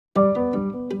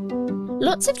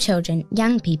Lots of children,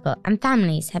 young people and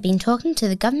families have been talking to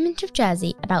the Government of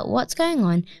Jersey about what's going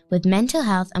on with mental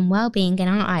health and well-being in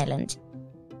our island.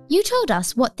 You told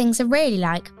us what things are really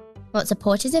like, what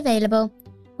support is available,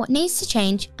 what needs to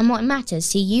change and what matters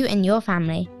to you and your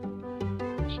family.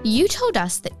 You told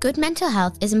us that good mental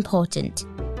health is important.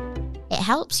 It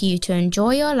helps you to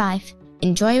enjoy your life,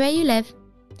 enjoy where you live,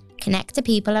 connect to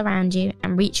people around you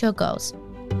and reach your goals.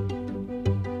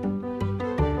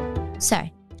 So,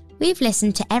 we've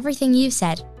listened to everything you've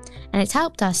said, and it's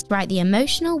helped us write the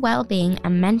emotional well-being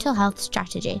and mental health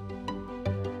strategy.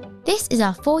 This is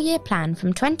our 4-year plan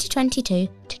from 2022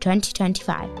 to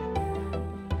 2025.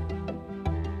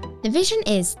 The vision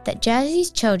is that Jersey's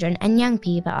children and young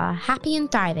people are happy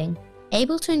and thriving,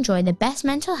 able to enjoy the best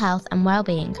mental health and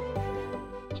well-being.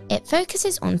 It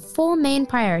focuses on 4 main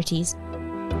priorities.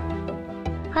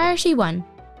 Priority 1,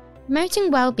 promoting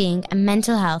well-being and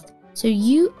mental health so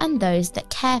you and those that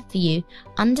care for you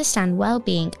understand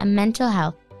well-being and mental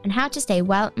health and how to stay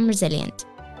well and resilient.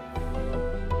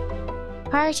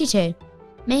 Priority 2,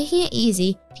 making it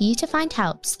easy for you to find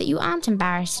help so that you aren't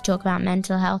embarrassed to talk about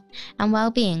mental health and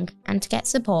well-being and to get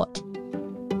support.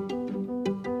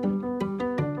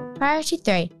 Priority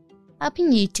 3,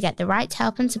 helping you to get the right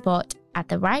help and support at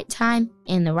the right time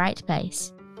in the right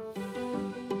place.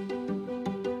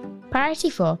 Priority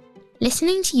 4,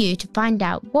 listening to you to find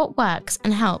out what works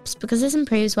and helps because this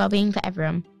improves well-being for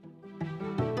everyone.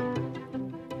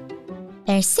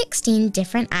 There are 16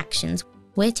 different actions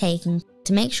we're taking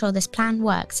to make sure this plan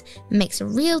works and makes a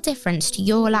real difference to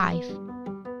your life.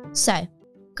 So,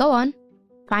 go on,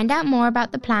 find out more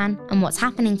about the plan and what's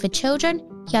happening for children,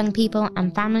 young people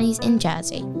and families in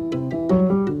Jersey.